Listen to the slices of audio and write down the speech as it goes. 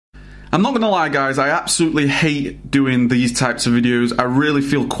I'm not going to lie, guys, I absolutely hate doing these types of videos. I really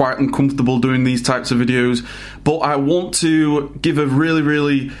feel quite uncomfortable doing these types of videos, but I want to give a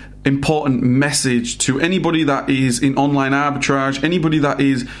really important message to anybody that is in online arbitrage, anybody that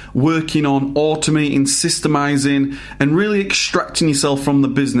is working on automating, systemizing, and really extracting yourself from the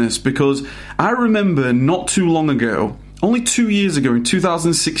business. Because I remember not too long ago, only 2 years ago in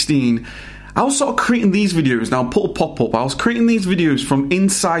 2016, I was sort of creating these videos. Now, I'll put a pop-up. I was creating these videos from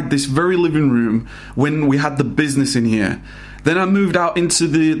inside this very living room when we had the business in here. Then I moved out into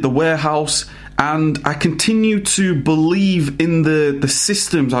the warehouse, and I continue to believe in the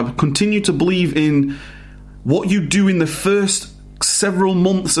systems. I continue to believe in what you do in the first several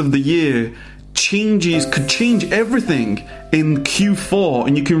months of the year could change everything in Q4,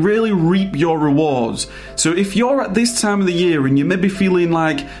 and you can really reap your rewards. So if you're at this time of the year and you may be feeling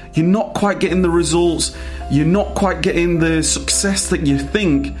like you're not quite getting the results, you're not quite getting the success that you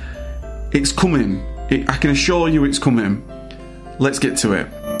think, it's coming. I can assure you it's coming. Let's get to it.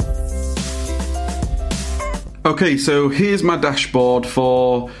 Okay, so here's my dashboard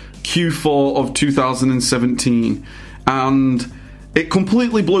for Q4 of 2017, and it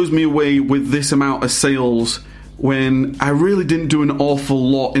completely blows me away with this amount of sales when I really didn't do an awful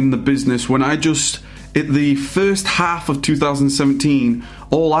lot in the business. When at the first half of 2017,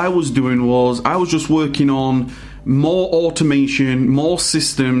 all I was doing was I was just working on more automation, more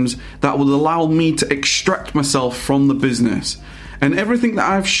systems that would allow me to extract myself from the business. And everything that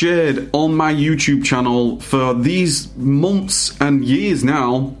I've shared on my YouTube channel for these months and years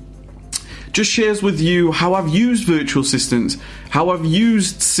now just shares with you how I've used virtual assistants, how I've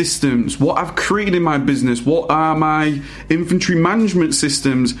used systems, what I've created in my business, what are my inventory management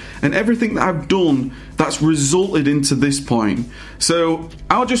systems, and everything that I've done that's resulted into this point. So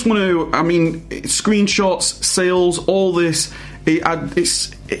I just want to, screenshots, sales, all this,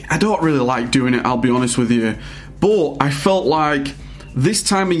 I don't really like doing it, I'll be honest with you. But I felt like this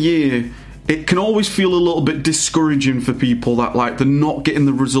time of year, it can always feel a little bit discouraging for people that they're not getting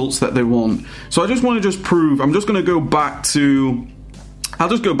the results that they want. So I just want to prove, I'll just go back to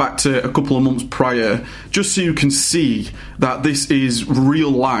a couple of months prior, just so you can see that this is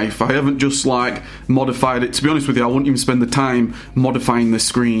real life. I haven't just modified it. To be honest with you, I wouldn't even spend the time modifying the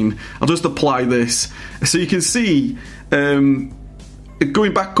screen. I'll just apply this. So you can see, going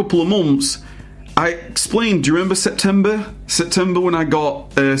back a couple of months, I explained, do you remember September? September when I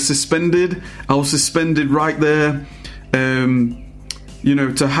got suspended? I was suspended right there. I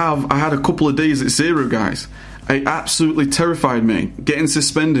had a couple of days at zero, guys. It absolutely terrified me. Getting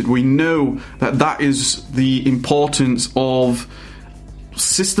suspended. We know that is the importance of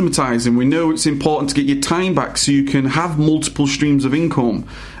systematizing. We know it's important to get your time back so you can have multiple streams of income.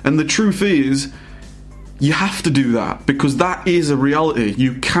 And the truth is, you have to do that because that is a reality.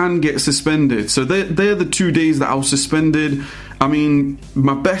 You can get suspended. So they're the 2 days that I was suspended. I mean,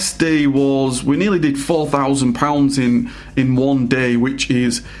 my best day was, we nearly did £4,000 in one day, which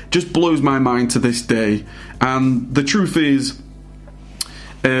is just blows my mind to this day. And the truth is,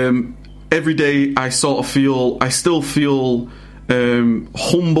 every day I still feel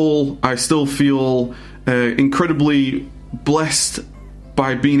humble. I still feel incredibly blessed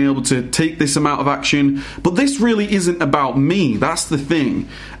by being able to take this amount of action. But this really isn't about me. That's the thing.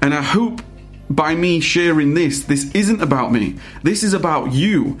 And I hope by me sharing this isn't about me. This is about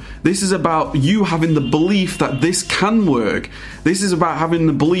you. This is about you having the belief that this can work. This is about having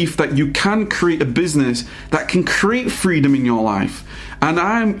the belief that you can create a business that can create freedom in your life. And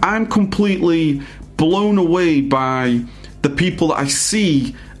I'm completely blown away by the people that I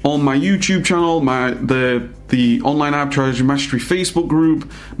see on my YouTube channel, the Online Arbitrage Mastery Facebook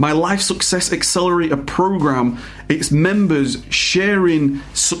group, my Life Success Accelerator program. It's members sharing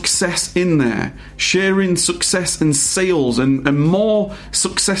success in there, sharing success in sales and more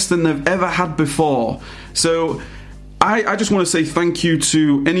success than they've ever had before. So I just want to say thank you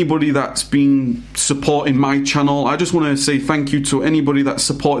to anybody that's been supporting my channel. I just want to say thank you to anybody that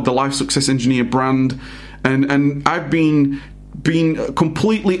supported the Life Success Engineer brand. And I've been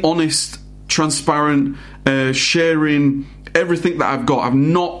completely honest, transparent, sharing everything that I've got. I've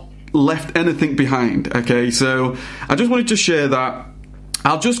not left anything behind. Okay, so I just wanted to share that.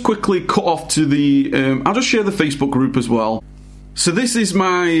 I'll just quickly cut off to I'll just share the Facebook group as well. So this is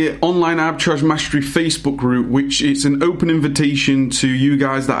my Online Arbitrage Mastery Facebook group, which is an open invitation to you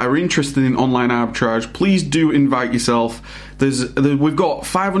guys that are interested in online arbitrage. Please do invite yourself We've got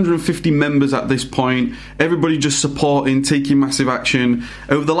 550 members at this point. Everybody just supporting, taking massive action.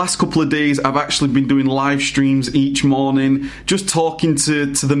 Over the last couple of days, I've actually been doing live streams each morning, just talking to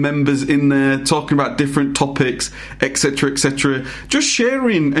the members in there, talking about different topics, etc., etc. Just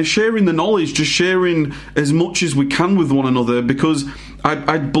sharing the knowledge, just sharing as much as we can with one another, because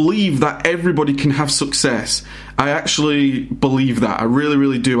I believe that everybody can have success. I actually believe that. I really,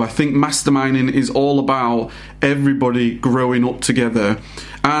 really do. I think masterminding is all about everybody growing up together.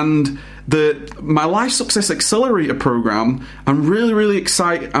 And my Life Success Accelerator program, I'm really, really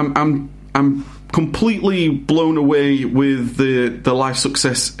excited. I'm completely blown away with the Life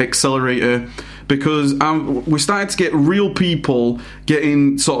Success Accelerator, because we're starting to get real people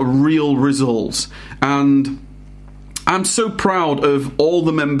getting sort of real results. And I'm so proud of all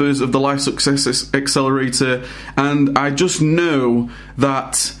the members of the Life Success Accelerator, and I just know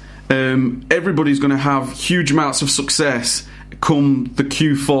that everybody's going to have huge amounts of success come the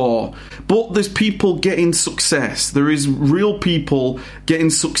Q4. But there's people getting success. There is real people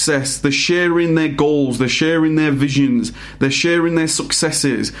getting success. They're sharing their goals, they're sharing their visions, they're sharing their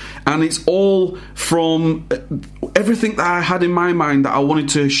successes, and it's all from everything that I had in my mind that I wanted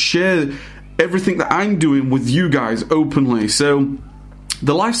to share. Everything that I'm doing with you guys openly. So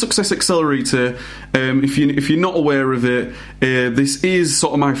the Life Success Accelerator, if you're not aware of it, this is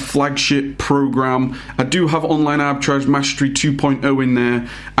sort of my flagship program. I do have Online Arbitrage Mastery 2.0 in there,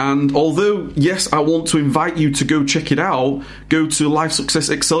 and although yes, I want to invite you to go check it out, go to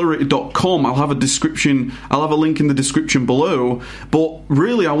lifesuccessaccelerator.com. I'll have a link in the description below. But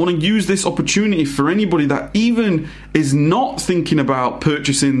really, I want to use this opportunity for anybody that even is not thinking about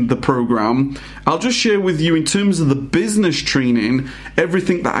purchasing the program. I'll just share with you, in terms of the business training,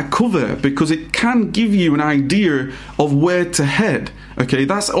 everything that I cover, because it can give you an idea of where to head. Okay,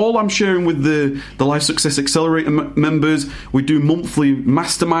 that's all I'm sharing with the Life Success Accelerator members. We do monthly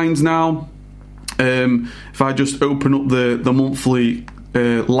masterminds now. If I just open up the monthly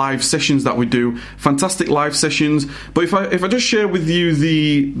live sessions that we do, fantastic live sessions. But if I just share with you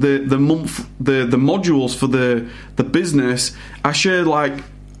the modules for the business, I share like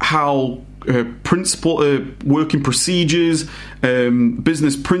how working procedures,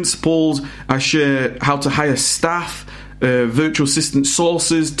 business principles. I share how to hire staff, virtual assistant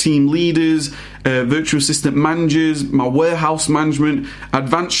sources, team leaders, virtual assistant managers, my warehouse management,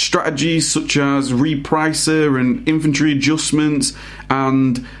 advanced strategies such as repricer and inventory adjustments,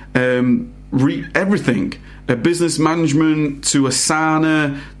 and everything. Business management to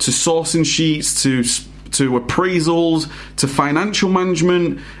Asana, to sourcing sheets, to appraisals, to financial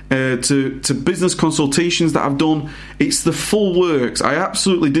management, to business consultations that I've done. It's the full works. I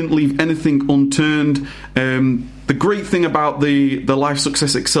absolutely didn't leave anything unturned. The great thing about the Life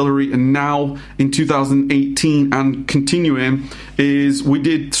Success Accelerator now in 2018 and continuing is we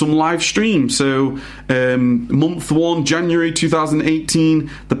did some live streams. So month 1, January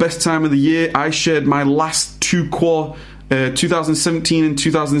 2018, the best time of the year, I shared my last 2017 and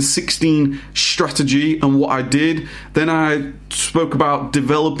 2016 strategy and what I did. Then I spoke about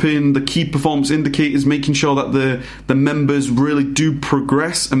developing the key performance indicators, making sure that the members really do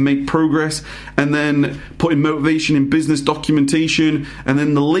progress and make progress, and then putting motivation in business documentation. And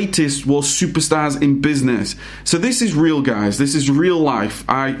then the latest was superstars in business. So this is real, guys. This is real life.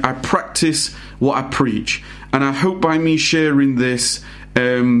 I practice what I preach, and I hope by me sharing this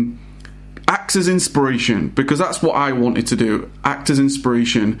acts as inspiration, because that's what I wanted to do, act as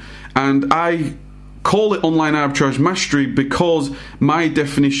inspiration. And I call it Online Arbitrage Mastery because my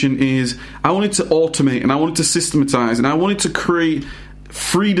definition is I wanted to automate and I wanted to systematize and I wanted to create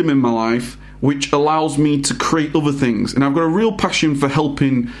freedom in my life, which allows me to create other things. And I've got a real passion for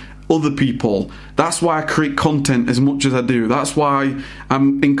helping other people. That's why I create content as much as I do. That's why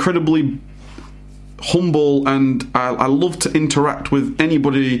I'm incredibly humble, and I love to interact with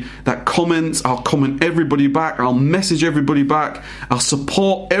anybody that comments. I'll comment everybody back, I'll message everybody back, I'll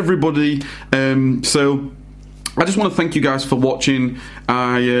support everybody. So I just want to thank you guys for watching.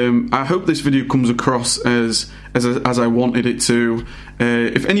 I hope this video comes across as I wanted it to.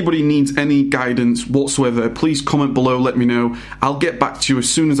 If anybody needs any guidance whatsoever, please comment below, let me know. I'll get back to you as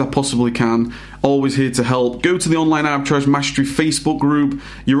soon as I possibly can. Always here to help. Go to the Online Arbitrage Mastery Facebook group.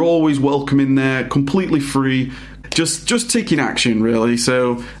 You're always welcome in there, completely free. Just taking action, really.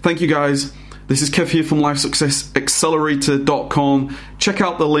 So thank you guys. This is Kev here from lifesuccessaccelerator.com. Check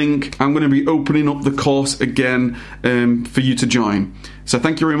out the link. I'm going to be opening up the course again for you to join. So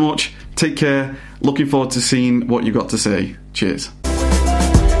thank you very much. Take care. Looking forward to seeing what you got to say. Cheers.